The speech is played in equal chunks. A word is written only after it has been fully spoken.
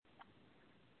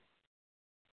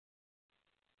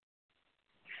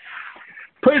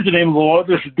Praise the name of the Lord.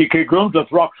 This is D.K. Grooms with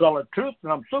Rock Solid Truth,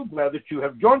 and I'm so glad that you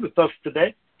have joined with us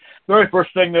today. Very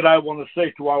first thing that I want to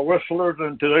say to our listeners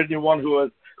and to anyone who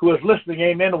is listening,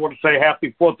 amen, I want to say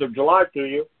happy 4th of July to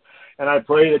you. And I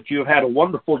pray that you've had a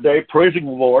wonderful day praising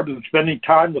the Lord and spending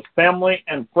time with family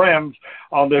and friends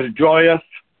on this joyous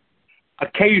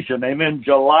occasion. Amen.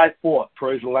 July 4th.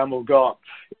 Praise the Lamb of God.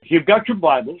 If you've got your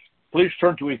Bibles, please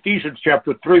turn to Ephesians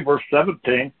chapter 3, verse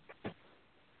 17.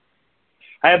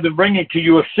 I have been bringing to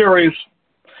you a series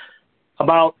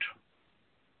about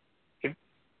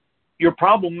your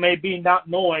problem may be not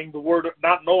knowing the word,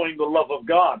 not knowing the love of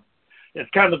God.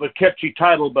 It's kind of a catchy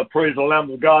title, but praise the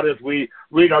Lamb of God. As we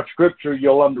read our scripture,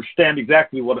 you'll understand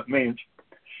exactly what it means.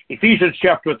 Ephesians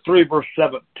chapter 3, verse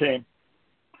 17.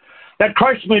 That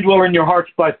Christ may dwell in your hearts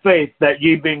by faith, that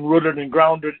ye being rooted and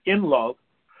grounded in love,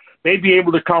 may be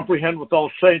able to comprehend with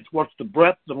all saints what's the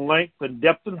breadth and length and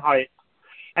depth and height,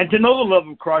 and to know the love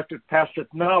of Christ that passeth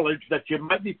knowledge, that you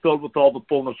might be filled with all the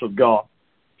fullness of God.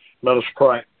 Let us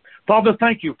pray. Father,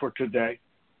 thank you for today.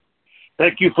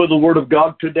 Thank you for the word of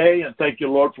God today, and thank you,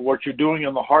 Lord, for what you're doing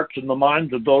in the hearts and the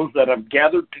minds of those that have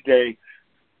gathered today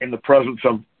in the presence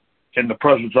of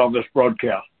this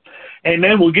broadcast.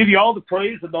 Amen. We'll give you all the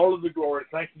praise and all of the glory,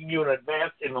 thanking you in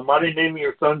advance in the mighty name of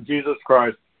your Son, Jesus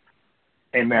Christ.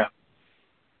 Amen.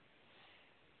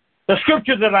 The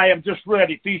scripture that I have just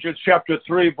read, Ephesians chapter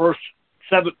 3, verse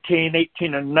 17,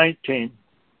 18, and 19,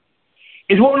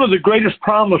 is one of the greatest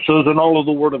promises in all of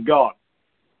the Word of God.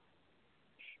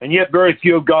 And yet very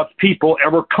few of God's people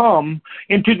ever come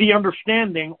into the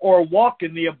understanding or walk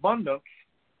in the abundance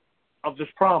of this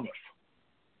promise.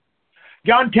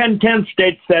 John 10:10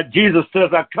 states that Jesus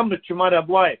says, I've come that you might have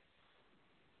life,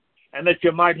 and that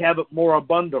you might have it more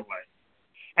abundantly.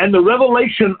 And the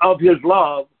revelation of his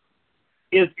love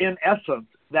is in essence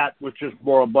that which is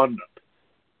more abundant.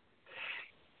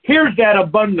 Here's that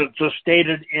abundance as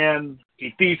stated in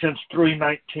Ephesians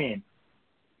 3:19.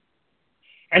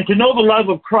 And to know the love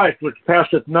of Christ which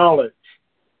passeth knowledge,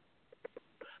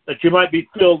 that you might be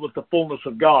filled with the fullness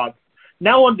of God.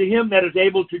 Now unto him that is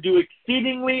able to do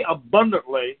exceedingly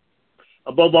abundantly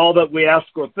above all that we ask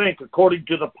or think, according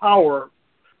to the power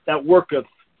that worketh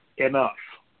in us.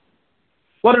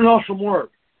 What an awesome word.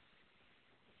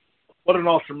 What an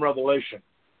awesome revelation.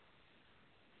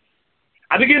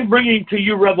 I began bringing to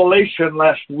you revelation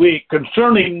last week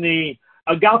concerning the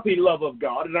agape love of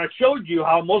God, and I showed you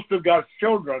how most of God's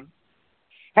children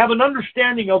have an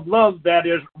understanding of love that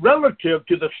is relative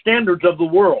to the standards of the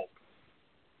world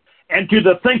and to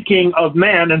the thinking of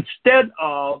man, instead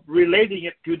of relating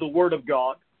it to the Word of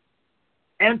God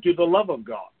and to the love of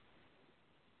God.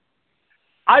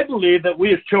 I believe that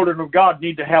we as children of God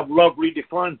need to have love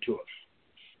redefined to us.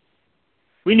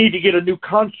 We need to get a new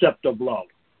concept of love.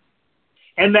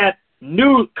 And that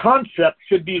new concept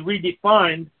should be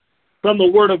redefined from the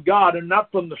Word of God and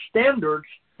not from the standards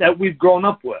that we've grown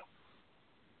up with.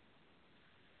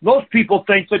 Most people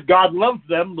think that God loves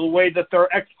them the way that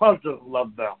their ex-husband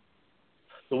loved them,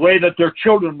 the way that their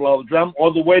children love them,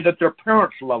 or the way that their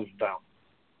parents love them.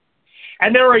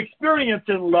 And their experience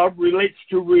in love relates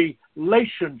to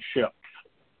relationships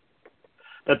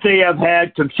that they have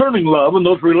had concerning love, and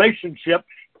those relationships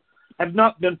have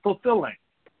not been fulfilling,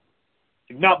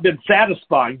 have not been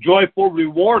satisfying, joyful,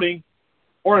 rewarding,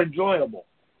 or enjoyable.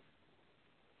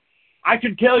 I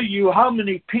can tell you how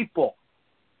many people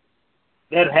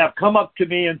that have come up to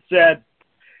me and said,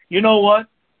 you know what?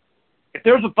 If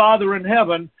there's a Father in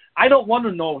heaven, I don't want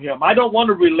to know him. I don't want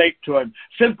to relate to him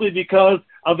simply because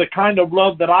of the kind of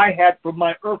love that I had from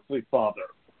my earthly father.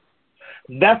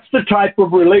 That's the type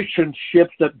of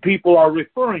relationships that people are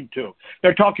referring to.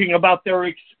 They're talking about their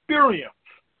experience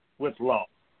with love.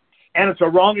 And it's a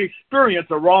wrong experience,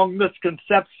 a wrong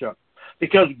misconception,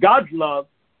 because God's love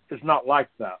is not like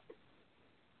that.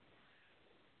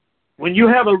 When you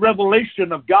have a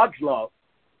revelation of God's love,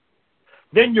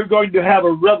 then you're going to have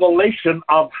a revelation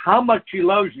of how much he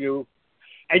loves you,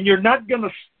 and you're not going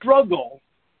to struggle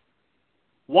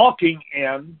walking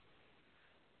in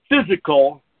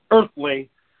physical, earthly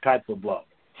type of love.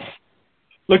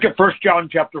 Look at 1 John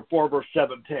chapter 4, verse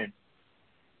 17.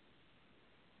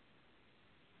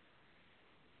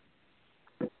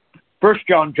 1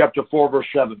 John chapter 4, verse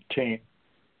 17.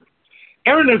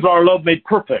 Aaron is our love made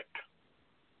perfect,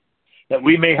 that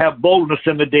we may have boldness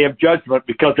in the day of judgment,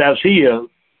 because as he is,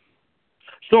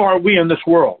 so are we in this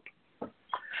world.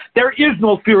 There is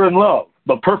no fear in love,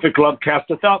 but perfect love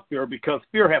casteth out fear, because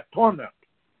fear hath torment.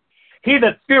 He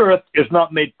that feareth is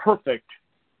not made perfect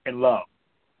in love.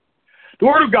 The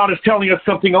Word of God is telling us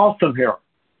something awesome here.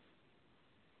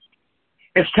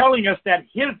 It's telling us that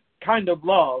his kind of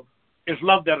love is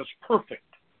love that is perfect.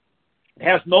 It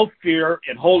has no fear.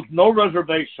 It holds no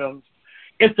reservations.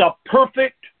 It's a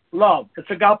perfect love. It's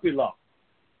agape love.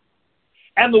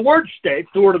 And the Word states,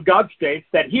 the Word of God states,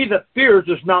 that he that fears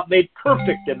is not made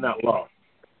perfect in that love.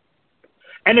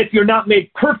 And if you're not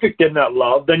made perfect in that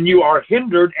love, then you are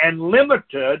hindered and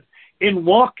limited in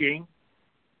walking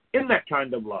in that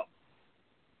kind of love.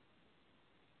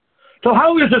 So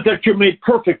how is it that you're made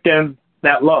perfect in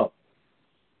that love?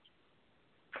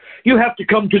 You have to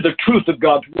come to the truth of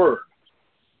God's Word.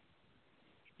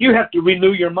 You have to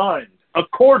renew your mind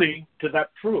according to that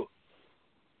truth.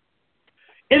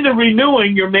 In the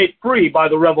renewing, you're made free by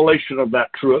the revelation of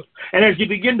that truth. And as you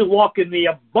begin to walk in the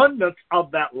abundance of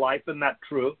that life and that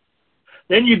truth,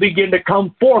 then you begin to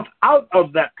come forth out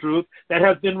of that truth that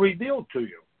has been revealed to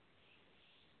you.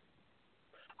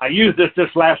 I used this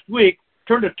last week.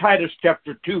 Turn to Titus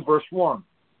chapter 2, verse 1.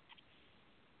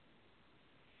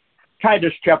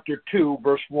 Titus chapter 2,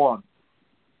 verse 1.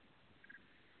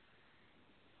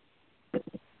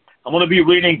 I'm going to be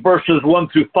reading verses 1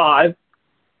 through 5.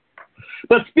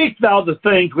 But speak thou the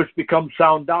things which become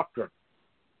sound doctrine.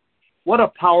 What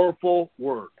a powerful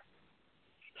word.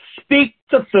 Speak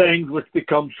the things which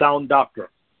become sound doctrine.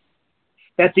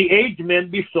 That the aged men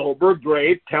be sober,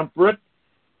 grave, temperate,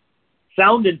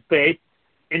 sound in faith,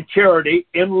 in charity,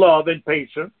 in love, in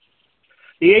patience.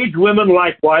 The aged women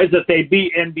likewise, that they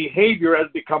be in behavior as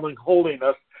becoming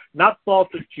holiness, not false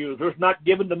accusers, not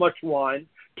given to much wine,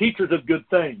 teachers of good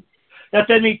things. That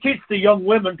they may teach the young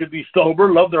women to be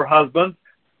sober, love their husbands,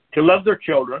 to love their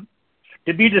children,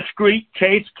 to be discreet,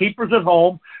 chaste, keepers at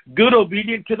home, good,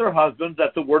 obedient to their husbands,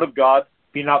 that the word of God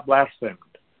be not blasphemed.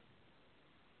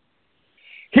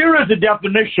 Here is the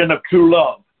definition of true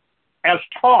love, as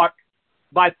taught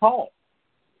by Paul.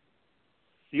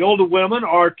 The older women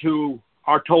are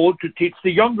told to teach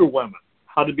the younger women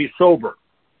how to be sober.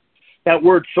 That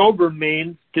word sober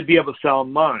means to be of a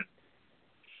sound mind.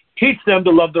 Teach them to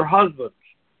love their husbands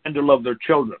and to love their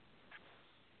children.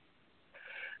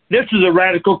 This is a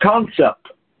radical concept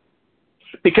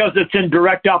because it's in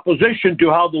direct opposition to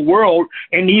how the world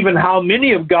and even how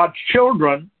many of God's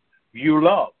children view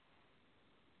love.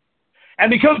 And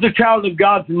because the child of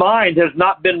God's mind has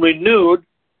not been renewed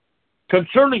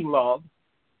concerning love,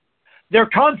 their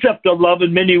concept of love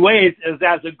in many ways is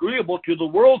as agreeable to the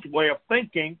world's way of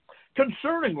thinking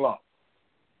concerning love.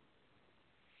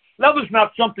 Love is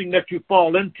not something that you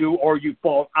fall into or you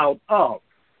fall out of.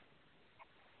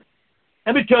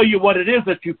 Let me tell you what it is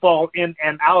that you fall in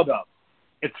and out of.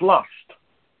 It's lust.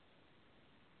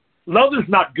 Love is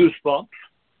not goosebumps.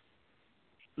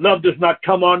 Love does not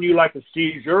come on you like a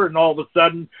seizure and all of a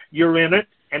sudden you're in it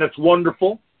and it's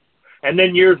wonderful. And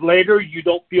then years later you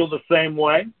don't feel the same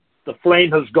way. The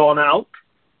flame has gone out.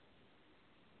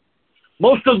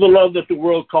 Most of the love that the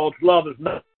world calls love is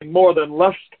nothing more than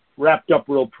lust wrapped up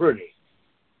real pretty.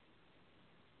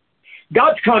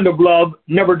 God's kind of love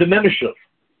never diminishes.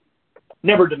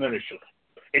 Never diminishes.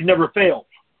 It never fails.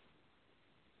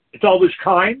 It's always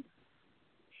kind.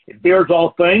 It bears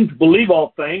all things, believes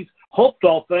all things, hopes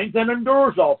all things, and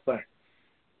endures all things.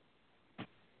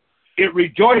 It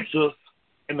rejoices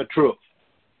in the truth.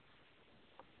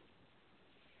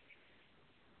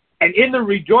 And in the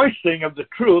rejoicing of the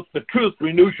truth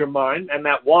renews your mind, and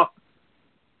that walk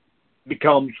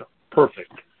becomes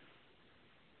perfect.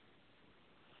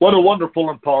 What a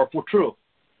wonderful and powerful truth.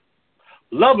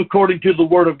 Love, according to the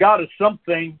Word of God, is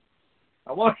something,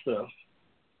 now watch this,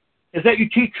 is that you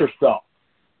teach yourself.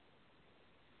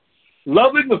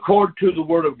 Loving according to the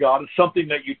Word of God is something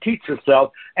that you teach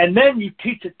yourself, and then you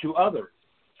teach it to others.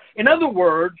 In other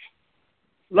words,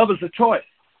 love is a choice.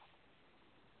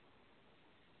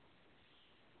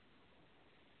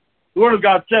 The Word of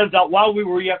God says that while we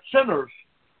were yet sinners,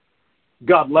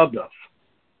 God loved us.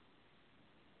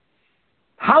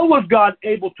 How was God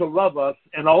able to love us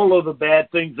and all of the bad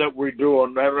things that we're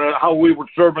doing, and how we were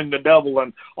serving the devil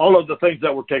and all of the things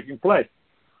that were taking place?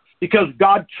 Because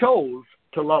God chose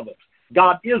to love us.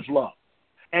 God is love.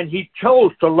 And He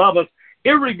chose to love us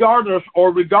irregardless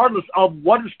or regardless of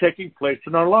what is taking place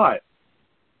in our lives.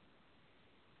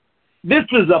 This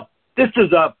is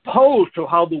opposed to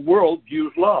how the world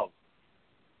views love.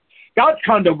 God's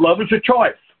kind of love is a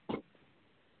choice.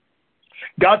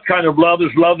 God's kind of love is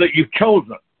love that you've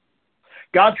chosen.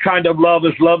 God's kind of love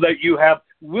is love that you have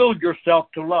willed yourself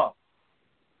to love.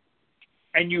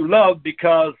 And you love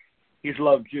because He's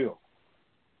loved you.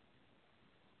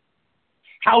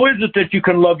 How is it that you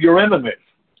can love your enemies?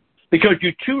 Because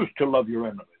you choose to love your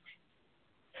enemies.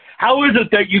 How is it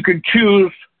that you can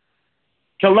choose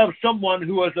to love someone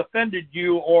who has offended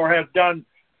you or has done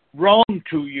wrong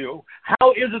to you?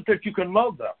 How is it that you can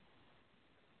love them?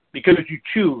 Because you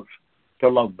choose to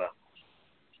love them.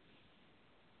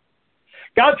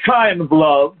 God's kind of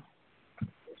love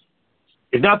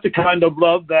is not the kind of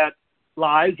love that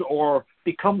lies or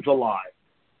becomes a lie.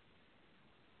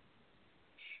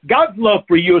 God's love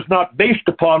for you is not based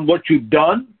upon what you've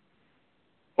done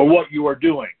or what you are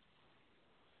doing.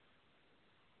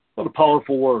 What a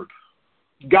powerful word.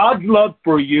 God's love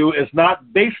for you is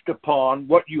not based upon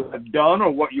what you have done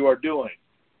or what you are doing.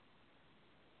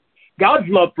 God's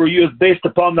love for you is based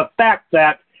upon the fact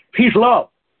that He's love.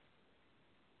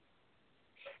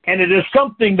 And it is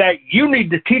something that you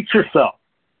need to teach yourself.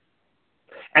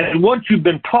 And once you've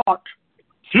been taught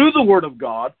through the Word of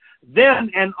God,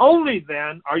 then and only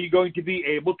then are you going to be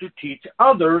able to teach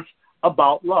others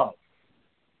about love.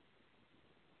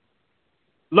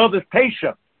 Love is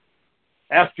patient.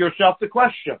 Ask yourself the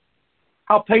question,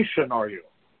 how patient are you?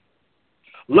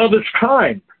 Love is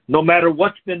kind, no matter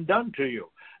what's been done to you.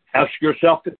 Ask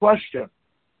yourself the question,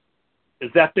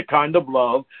 is that the kind of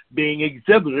love being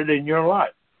exhibited in your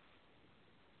life?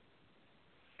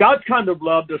 God's kind of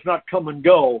love does not come and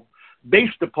go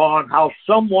based upon how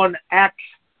someone acts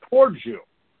towards you,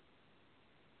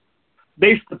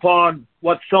 based upon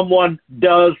what someone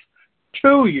does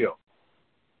to you,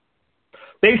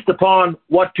 based upon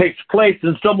what takes place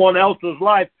in someone else's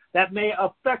life that may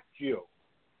affect you.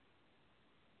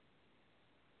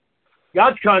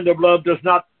 God's kind of love does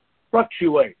not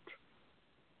fluctuate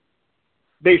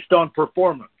based on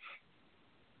performance.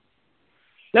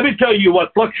 Let me tell you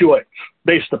what fluctuates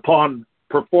based upon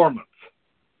performance.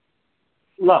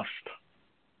 Lust.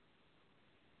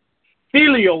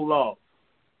 Filial love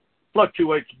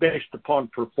fluctuates based upon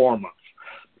performance.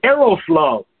 Eros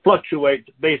love fluctuates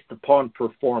based upon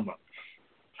performance.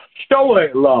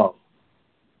 Storge love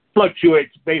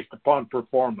fluctuates based upon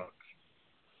performance.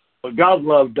 But God's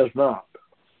love does not.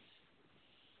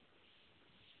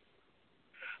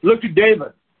 Look at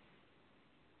David.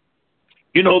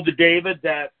 You know the David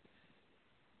that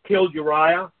killed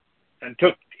Uriah and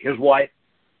took his wife?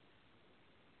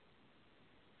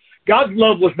 God's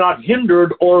love was not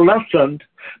hindered or lessened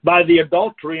by the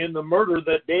adultery and the murder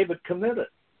that David committed.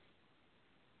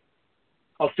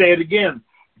 I'll say it again.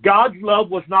 God's love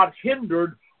was not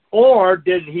hindered, or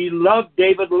did He love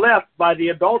David less by the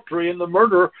adultery and the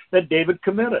murder that David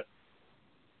committed.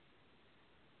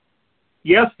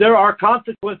 Yes, there are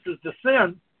consequences to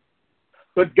sin,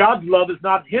 but God's love is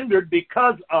not hindered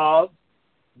because of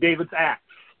David's acts.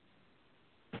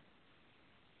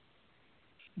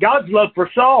 God's love for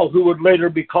Saul, who would later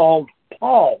be called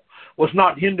Paul, was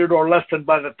not hindered or lessened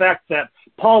by the fact that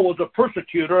Paul was a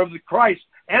persecutor of the Christ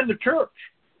and the church.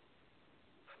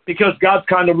 Because God's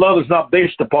kind of love is not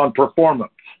based upon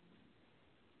performance.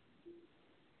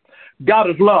 God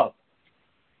is love.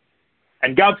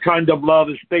 And God's kind of love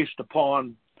is based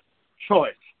upon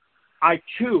choice. I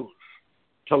choose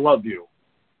to love you.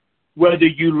 Whether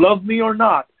you love me or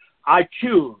not, I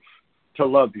choose to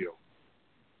love you.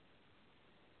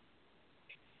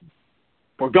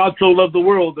 For God so loved the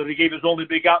world that He gave His only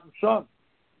begotten Son,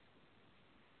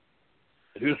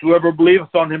 that whosoever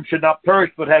believeth on Him should not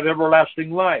perish but have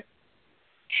everlasting life.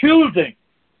 Choosing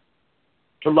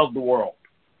to love the world.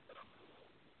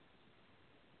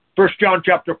 1 John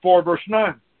chapter 4, verse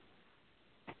 9.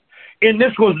 In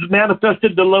this was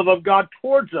manifested the love of God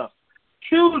towards us.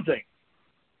 Choosing.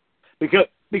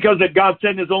 Because that God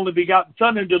sent His only begotten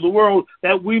Son into the world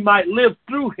that we might live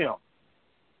through Him.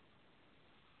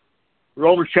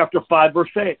 Romans chapter 5, verse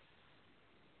 8.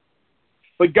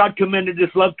 But God commended His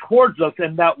love towards us,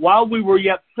 in that while we were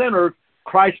yet sinners,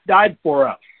 Christ died for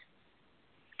us,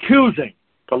 choosing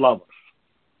to love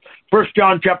us. 1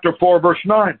 John chapter 4, verse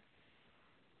 9.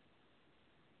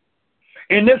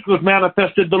 In this was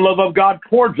manifested the love of God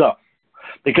towards us,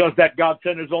 because that God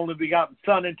sent His only begotten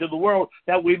Son into the world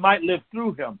that we might live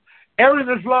through Him. Aaron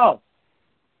is love.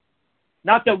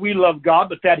 Not that we love God,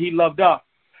 but that He loved us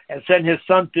and sent His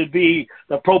Son to be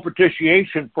the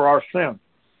propitiation for our sin.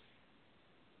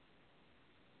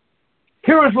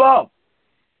 Here is love.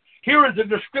 Here is a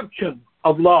description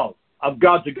of love, of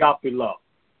God's agape love.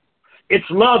 It's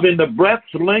love in the breadth,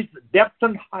 length, depth,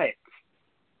 and height.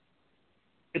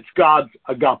 It's God's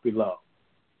agape love.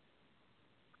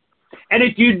 And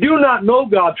if you do not know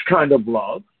God's kind of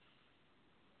love,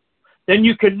 then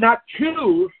you cannot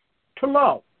choose to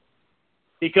love,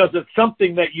 because it's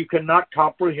something that you cannot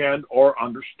comprehend or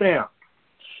understand.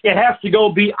 It has to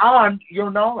go beyond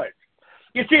your knowledge.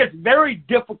 You see, it's very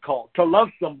difficult to love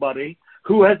somebody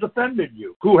who has offended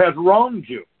you, who has wronged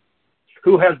you,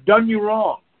 who has done you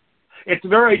wrong. It's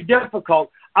very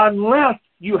difficult unless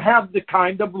you have the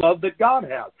kind of love that God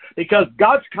has. Because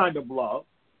God's kind of love,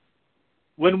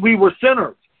 when we were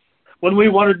sinners, when we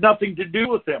wanted nothing to do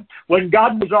with him. When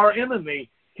God was our enemy,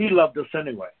 he loved us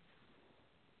anyway.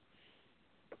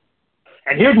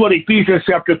 And here's what Ephesians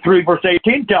chapter 3, verse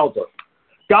 18 tells us.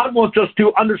 God wants us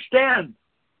to understand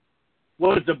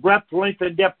what is the breadth, length,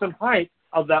 and depth and height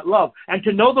of that love, and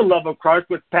to know the love of Christ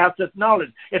which passeth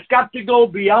knowledge. It's got to go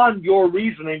beyond your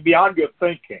reasoning, beyond your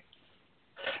thinking.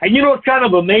 And you know, it's kind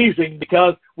of amazing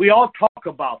because we all talk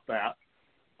about that.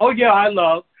 Oh yeah, I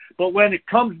love, but when it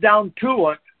comes down to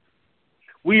it,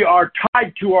 we are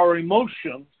tied to our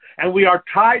emotions, and we are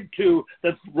tied to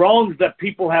the wrongs that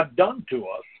people have done to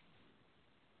us.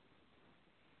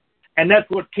 And that's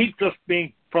what keeps us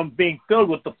from being filled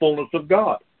with the fullness of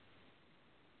God.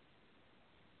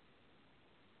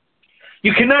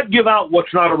 You cannot give out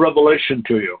what's not a revelation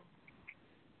to you.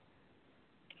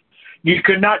 You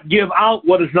cannot give out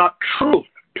what is not truth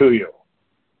to you.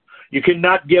 You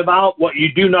cannot give out what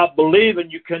you do not believe,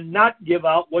 and you cannot give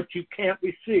out what you can't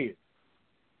receive.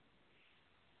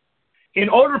 In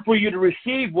order for you to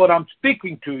receive what I'm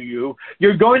speaking to you,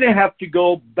 you're going to have to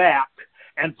go back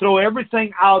and throw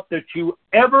everything out that you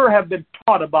ever have been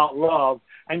taught about love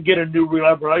and get a new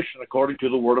revelation according to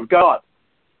the Word of God.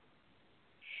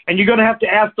 And you're going to have to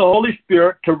ask the Holy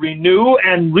Spirit to renew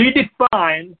and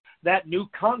redefine that new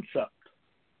concept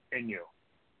in you.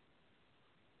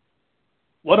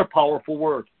 What a powerful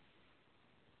word.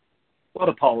 What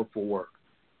a powerful word.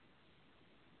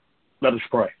 Let us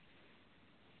pray.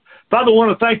 Father, I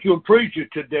want to thank you and praise you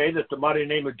today that the mighty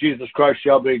name of Jesus Christ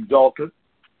shall be exalted.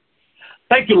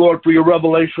 Thank you, Lord, for your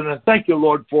revelation, and thank you,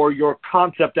 Lord, for your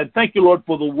concept, and thank you, Lord,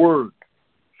 for the word.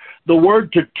 The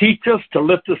word to teach us, to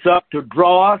lift us up, to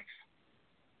draw us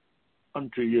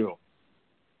unto you.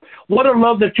 What a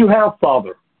love that you have,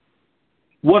 Father.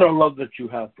 What a love that you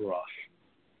have for us.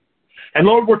 And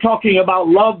Lord, we're talking about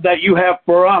love that you have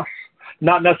for us,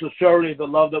 not necessarily the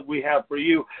love that we have for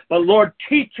you. But Lord,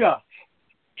 teach us,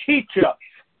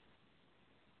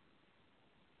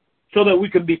 so that we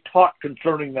can be taught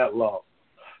concerning that love,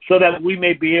 so that we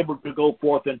may be able to go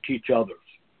forth and teach others.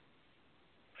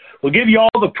 We'll give you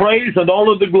all the praise and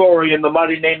all of the glory in the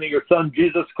mighty name of your Son,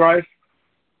 Jesus Christ.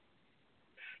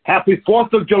 Happy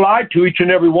 4th of July to each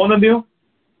and every one of you.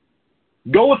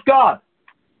 Go with God,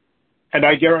 and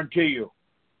I guarantee you,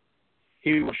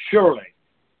 he will surely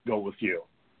go with you.